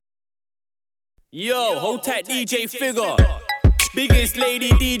Yo, hold tight DJ Figa. Biggest lady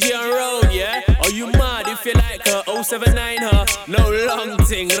DJ on road, yeah? Are you mad if you like her? 079 her, no long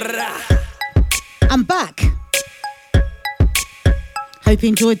thing, rah. I'm back. Hope you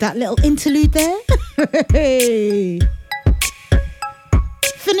enjoyed that little interlude there.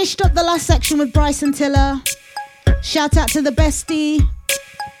 Finished up the last section with Bryson Tiller. Shout out to the bestie.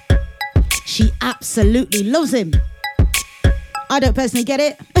 She absolutely loves him. I don't personally get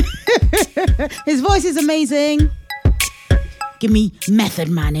it. His voice is amazing. Give me Method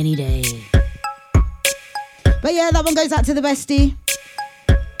Man any day. But yeah, that one goes out to the bestie.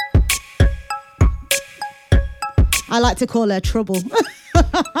 I like to call her Trouble.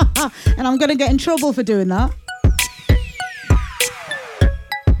 And I'm going to get in trouble for doing that.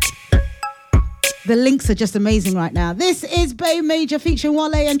 The links are just amazing right now. This is Bay Major featuring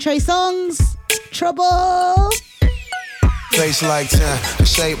Wale and Trey Songz. Trouble. Face like 10,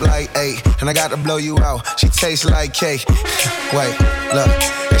 shape like 8, and I got to blow you out. She tastes like cake. Wait, look,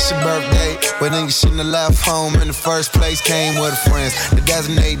 it's your birthday, but then you shouldn't have left home in the first place. Came with friends, the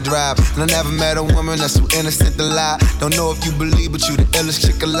designated drive, and I never met a woman that's too innocent to lie. Don't know if you believe, but you the illest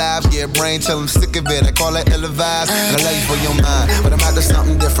chick alive. Yeah, brain tell I'm sick of it. I call that ill advised, and I love you for your mind, but I'm after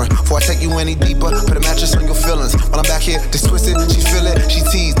something different. Before I take you any deeper, put a mattress on your feelings. While I'm back here, just twist it, she feel it, she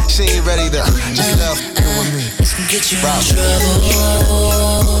teased, she ain't ready to just love with me. Get you in trouble.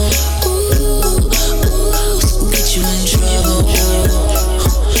 Get you in trouble.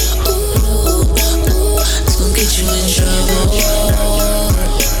 It's gonna get you in trouble.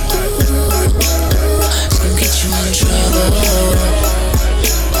 It's gonna get you in trouble.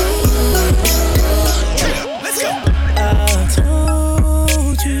 Let's go. I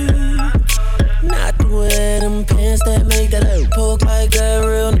told you not to wear them pants that make that little poke like that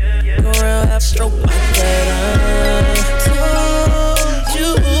real around half stroke like that. I told you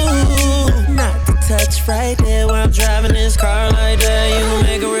not to touch right there where I'm driving this car like that. You gon'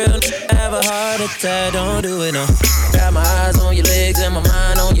 make a real have a heart attack. Don't do it, no. Got my eyes on your legs and my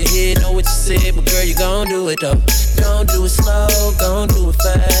mind on your head. Know what you said, but girl, you gon' do it though. Gon' do it slow, gon' do it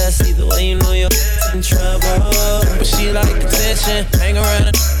fast. Either way, you know you're in trouble. But she like attention, hang around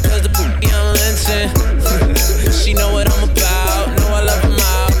her, cause the booty I'm lynching. She know what I'm about, know I love him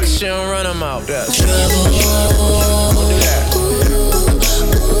out, cause she don't run him out. Yeah. Trouble, don't do that.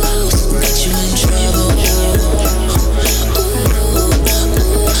 Get you in trouble.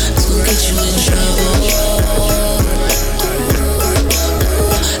 It's gonna get you in trouble.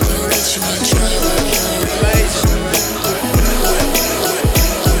 It's gonna get you in trouble.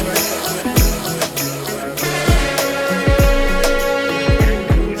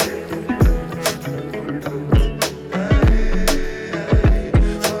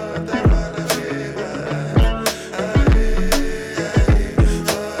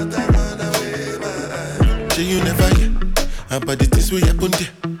 But the things we happen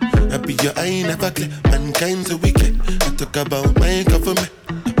there, I be your eye never clear. Mankind so wicked. I talk about my government.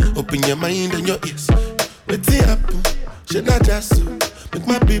 Open your mind and your ears. Let's see happen. Should not just so make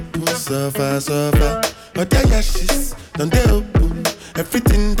my people suffer. But their ashes done they open.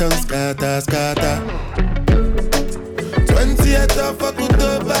 Everything done scatter. 20th of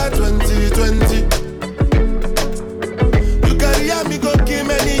October 2020. You carry me go kill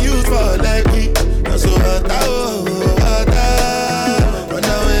many youth for like it. So run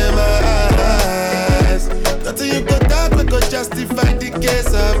away my eyes. Nothing you could talk we could justify the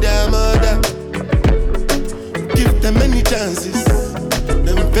case of their mother. Give them many chances.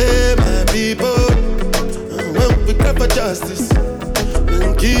 Then pay my people. And when we cry for justice,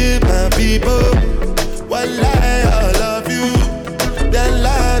 then keep my people. While I all of you, their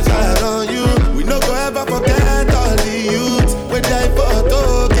lives are on you. We no go ever forget all the youth we die for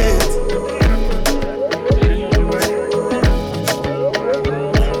Toget.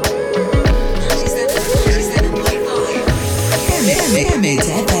 Kemet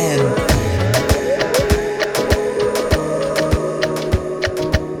FM.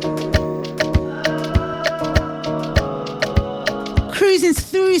 Cruising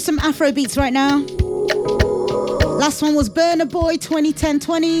through some Afro beats right now. Last one was Burna Boy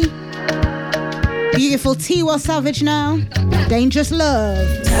 2010-20. Beautiful Tiwa Savage now. Dangerous Love.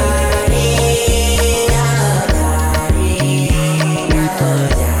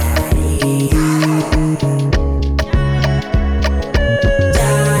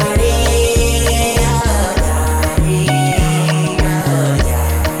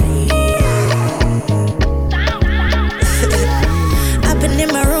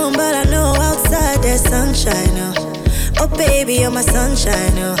 Oh baby, you're my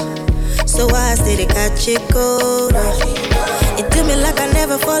sunshine, oh. So I stay to catch it cold, oh. It do me me like I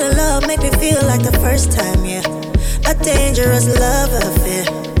never fall in love, make me feel like the first time, yeah. A dangerous love affair.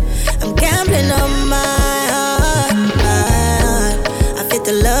 I'm gambling on my heart. I fit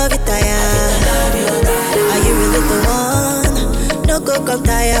the love it, I am. Are you really the one? No go come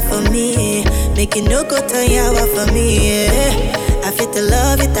tire for me. Make it no go turn yawa for me, yeah. I fit the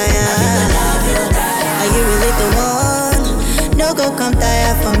love it, I am. Are you really the one? No go come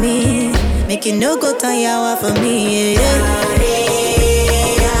tire for me. Make it no go turn yawa for me, yeah.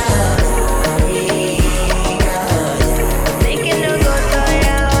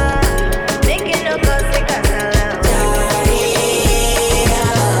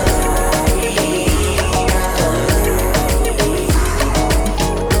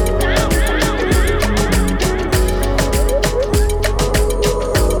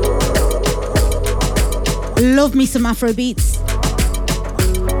 Love me some Afro beats.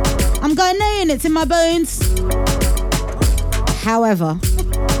 I'm Ghanaian, it's in my bones. However,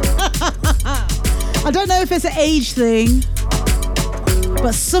 I don't know if it's an age thing,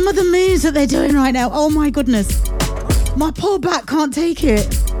 but some of the moves that they're doing right now, oh my goodness. My poor back can't take it.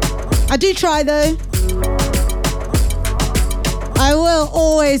 I do try though. I will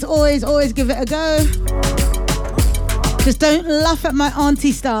always give it a go. Just don't laugh at my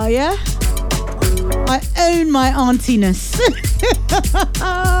auntie style, yeah? I own my auntiness.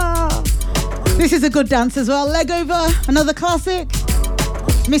 This is a good dance as well. Leg over, another classic.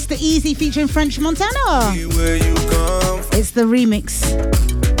 Mr. Easy featuring French Montana. Where you come from? It's the remix.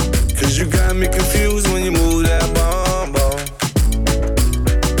 Cause you got me confused when you move that bomb.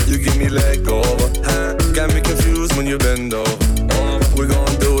 You give me leg over, huh? Got me confused when you bend over. We're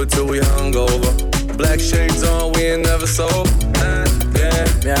gonna do it till we hungover. Black shades on, we ain't never sober. Yeah.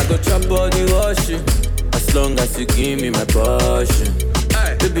 Me, I go chop all the washing. As long as you give me my passion.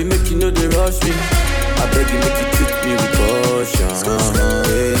 Aye. Baby, make you know they rush me. I beg you, make you treat me with caution.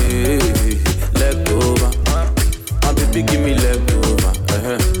 Hey, leg over. My baby, give me leg over.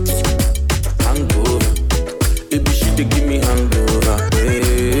 Hangover. Baby, she dey give me hangover.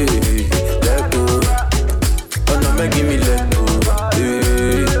 Hey, leg over. Oh no, man, give me leg over.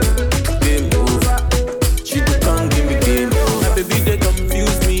 Hey, game over. She dey come give me game over. My baby, they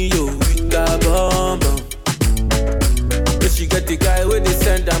confuse me, yo, with that bomb. But she got the guy where they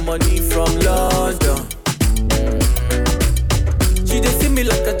send her money from London. She dey see me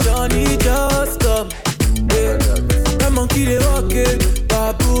like a Johnny just come. Yeah. My monkey they walking,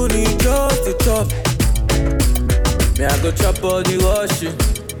 baboon he just a chop. Me I go chop all the washing,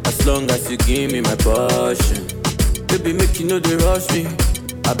 as long as you give me my passion. Baby make you know they rush me,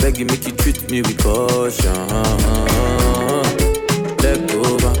 I beg you make you treat me with caution. Leg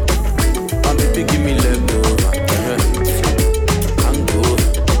over, my baby give me leg over. Hangover,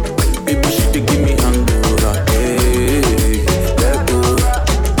 baby she dey give me hangover. Hey, leg over,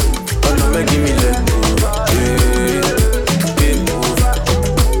 oh no make give me leg over. Hey, game over,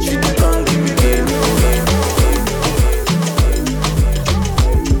 she dey come give me game over.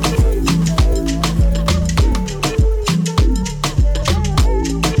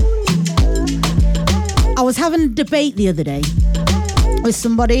 I was having a debate the other day with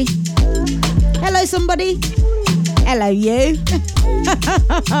somebody. Hello, somebody. Hello, you.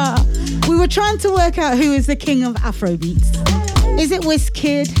 We were trying to work out who is the king of Afrobeats. Is it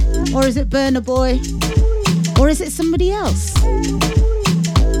Wizkid, or is it Burna Boy, or is it somebody else?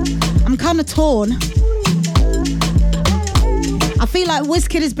 I'm kind of torn. I feel like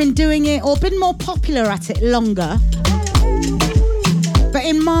Wizkid has been doing it or been more popular at it longer. But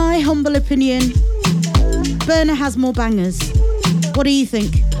in my humble opinion, Burna has more bangers. What do you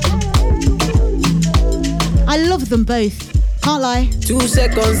think? I love them both. Can't lie. 2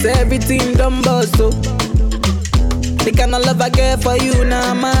 seconds, everything done bust, oh. The kind of love I get for you,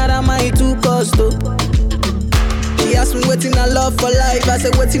 now mad am I too cost, oh. She asked me waiting I love for life, I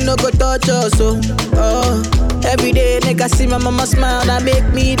said waiting no go touch us, oh. Every day, nigga see my mama smile, that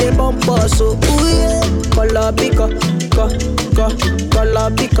make me the bump us, so ooh yeah. Color picker,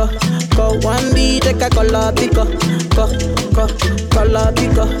 color picker, one B, take a color picker, color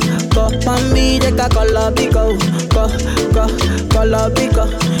picker, one B, take a color picker, color picker,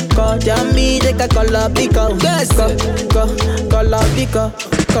 Jamie, take a color picker, yes, color picker,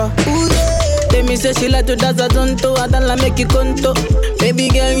 ooh yeah. Let me say she like to dance a tonto, I don't like make you conto. Baby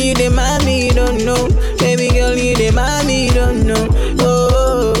girl, you the mommy, you don't know. Baby girl, you the mommy, you don't know.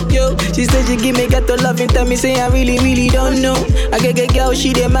 Oh, yo, she said she give me ghetto love and tell me say I really, really don't know. I get girl,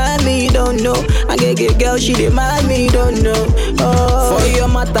 she the mommy, you don't know. I get girl, she the mommy, you don't know. Oh, for your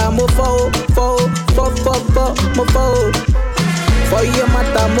mata, mo fo, mo fo. For your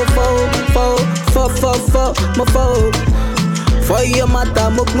mata, mo fo, mo fo. For your matter,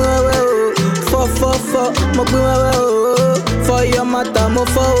 mo gbin wewe o. For, mo gbin wewe o. For your matter, mo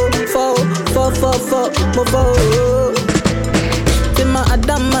for, mo for. My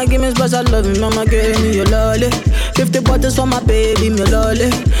Adama, give me special love, mama give me your lolly. 50 bottles for my baby, me your lolly.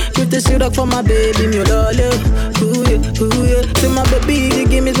 50 syrup for my baby, me your lolly. Ooh yeah. See my baby,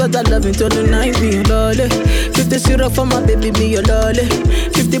 give me special love until the night, me your lolly. 50 syrup for my baby, me your lolly.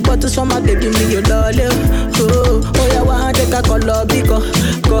 50 bottles for my baby, me your lolly. Oh yeah, one take a color biko,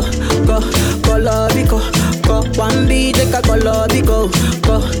 go, color biko, go. One B take a color biko,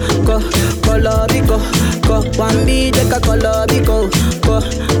 go, color biko, go. One B take a color biko.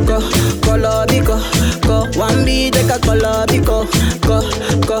 Go, color biko, go. One B take a color biko, go,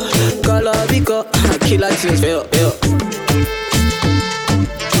 color biko. Killer things for you.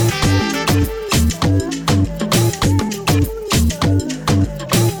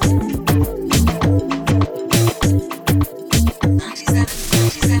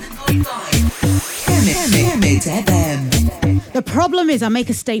 The problem is I make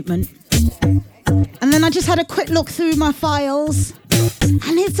a statement and then I just had a quick look through my files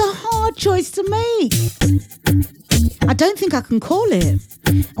and it's a hard choice to make. I don't think I can call it.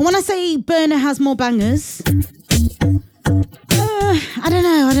 And when I say Burner has more bangers, I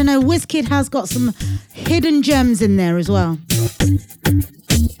don't know. WizKid has got some hidden gems in there as well.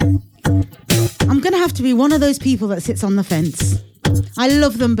 I'm going to have to be one of those people that sits on the fence. I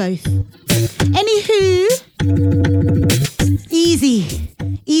love them both. Anywho,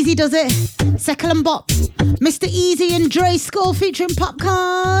 Easy does it. Seckle and Bop. Mr. Easy and Dre Skull featuring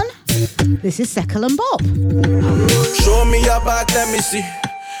Popcorn. This is Seckle and Bop. Show me your back, let me see.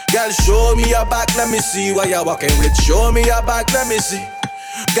 Girl, show me your back, let me see what you're walking with. Show me your back, let me see.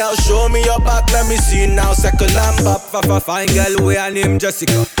 Girl, show me your back, let me see now. Seckle and Bop. Fine girl, we her name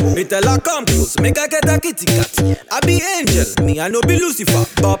Jessica. Me tell her come close, make her get a kitty cat. I be Angel, me I no be Lucifer.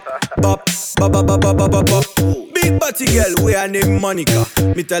 Bop. Big body girl, we her name Monica.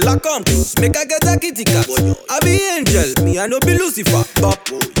 Me tell her come close, make her get a kitty cat. I be Angel, me I no be Lucifer. Bop.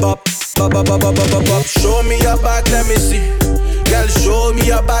 Show me your back, let me see. Girl, show me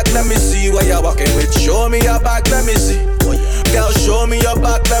your back, let me see what you're walking with. Show me your back, let me see. Girl, show me your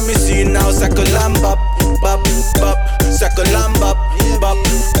back, let me see now. Seckle and Bop. Seckle and Bop.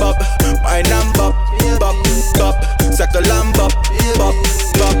 Mine and Bop. Seckle and Bop.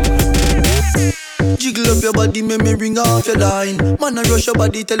 Jiggle up your body, make me ring off your line. Man, I rush your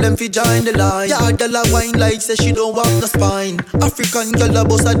body, tell them fi join the line. Yeah, girl a wine like say she don't want no spine. African girl a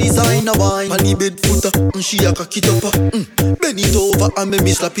boss a designer wine. Money bed footer, she a cock it up. Bend it over and make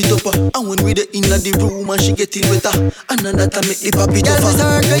me slap it up. And when we the inna the room and she get in with her, another time make the pop it up. Girl, me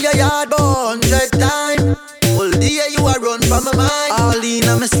circle your yard 100 times. All day you a run from my mind. All in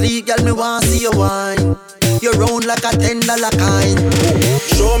on me sleep, girl, me want see you wine. You round like a $10 kind.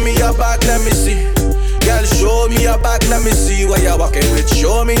 Show me your back, let me see. Girl, show me your back, let me see what you're walking with.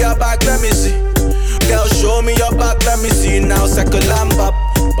 Show me your back, let me see. Girl, show me your back, let me see now. Seckle and Bop.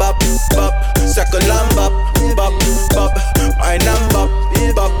 Seckle and Bop. Mine and Bop.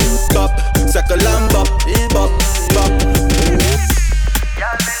 Seckle and Bop. Y'all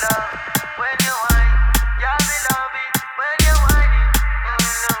me love when you whine. Y'all me love it when you whining.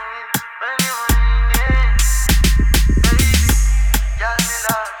 When you whining, baby. Y'all me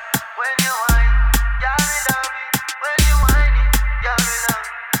love when you whine. Y'all me love it when you whining. Y'all me love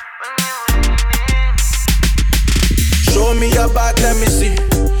when you whining. Show me your back, let me see.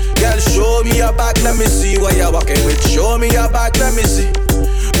 Girl, show me your back, let me see what you're walking with. Show me your back, let me see.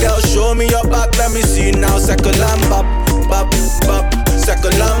 Girl, show me your back, let me see now. Seckle and Bop.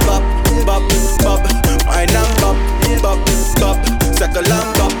 Seckle and Bop. Mine and Bop. Seckle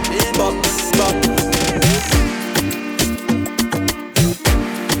and Bop.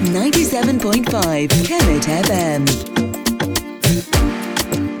 97.5 Kemet FM.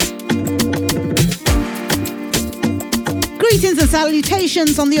 Greetings and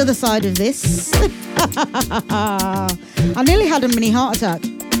salutations on the other side of this. I nearly had a mini heart attack.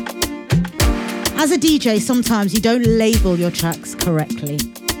 As a DJ, sometimes you don't label your tracks correctly.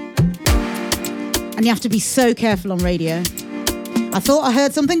 And you have to be so careful on radio. I thought I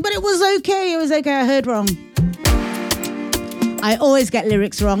heard something, but it was okay. I heard wrong. I always get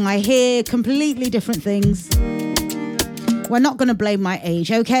lyrics wrong. I hear completely different things. We're not going to blame my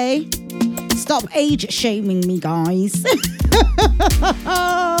age, okay? Stop age shaming me, guys.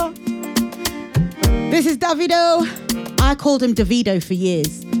 This is Davido. I called him Davido for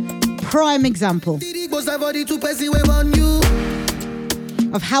years. Prime example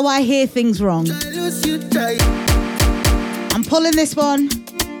of how I hear things wrong. I'm pulling this one.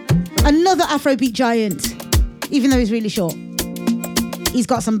 Another Afrobeat giant, even though he's really short. He's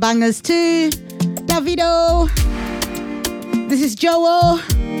got some bangers too. Davido. This is Joel.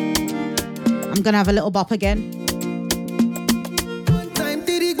 I'm gonna have a little bop again. One time,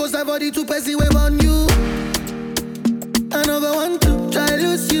 Diddy goes a body to pass away on you. Another one to try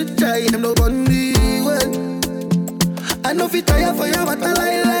lose you, try them no bundy. Well, I know if you tire for you, but I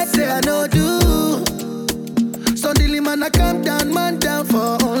like say I know do. Suddenly man, I calm down, man down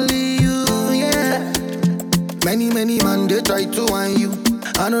for only you, yeah. Many man, they try to whine you.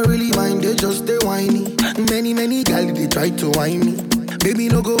 I don't really mind, they just they whiny. Many girls, they try to whine me. Baby,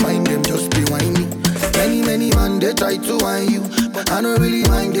 no go mind them, just be whiny. Many man, they try to whine you. I don't really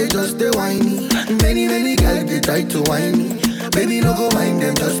mind, they just they whiny. Many girls, they try to whine me. Baby, no go mind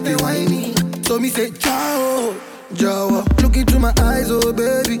them, just be whiny. So me say, ciao, Jawa. Look into my eyes, oh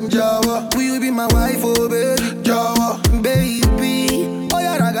baby, Jawa. Will you be my wife, oh baby, Jawa, baby. Oh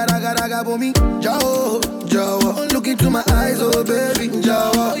yeah, raga, for me, Jawa, Jawa. Look into my eyes, oh baby,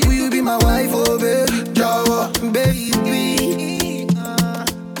 Jawa. Will you be my wife, oh baby, Jawa, baby.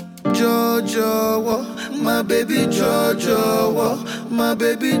 Jojo, my baby Jojo, my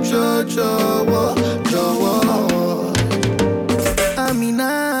baby Jojo, Jojo.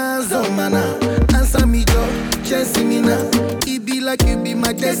 Amina, Zomana, answer me, Jo, chasing me now. It be like you be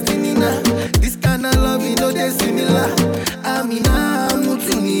my destiny now. This kind of love, you know, they similar. Amina,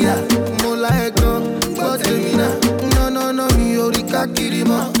 Mutunia, Mola Ego, Botemina. No, me Orika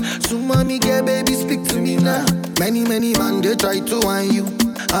Kirima. So mommy, get baby, speak to me now. Many man, they try to whine you.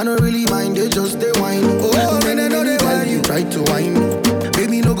 I don't really mind, they just they whine. Oh, many girls, you try to whine me.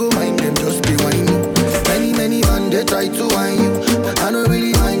 Baby, no go mind them, just be whiny. Many man, they try to whine you. I don't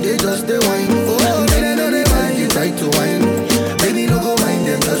really mind, they just they whine. Oh, many girls, you try to whine me. Baby, no go mind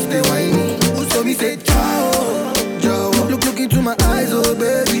them, just they whiny. So me say, ciao, Jawa. Look into my eyes, oh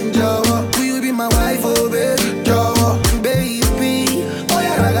baby, Jawa. Will you be my wife, oh baby, Jawa, baby. Oh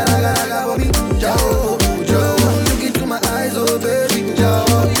yeah, raga, for me, Jawa, Jawa. Look into my eyes, oh baby,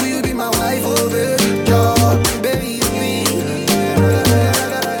 Jawa. Will you be my wife, oh baby, Jawa, baby.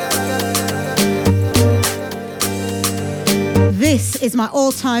 This is my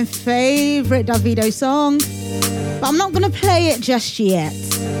all-time favorite Davido song, but I'm not going to play it just yet.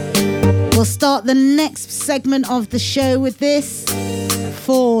 We'll start the next segment of the show with this,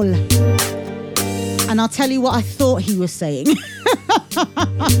 Fall. And I'll tell you what I thought he was saying.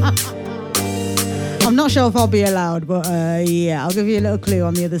 I'm not sure if I'll be allowed, but yeah, I'll give you a little clue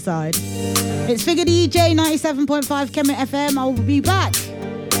on the other side. It's Figa DJ 97.5 Kemet FM. I will be back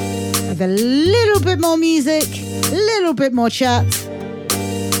with a little bit more music, a little bit more chat,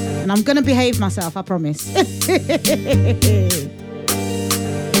 and I'm gonna behave myself, I promise. 97.5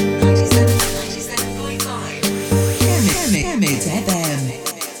 Kemet FM.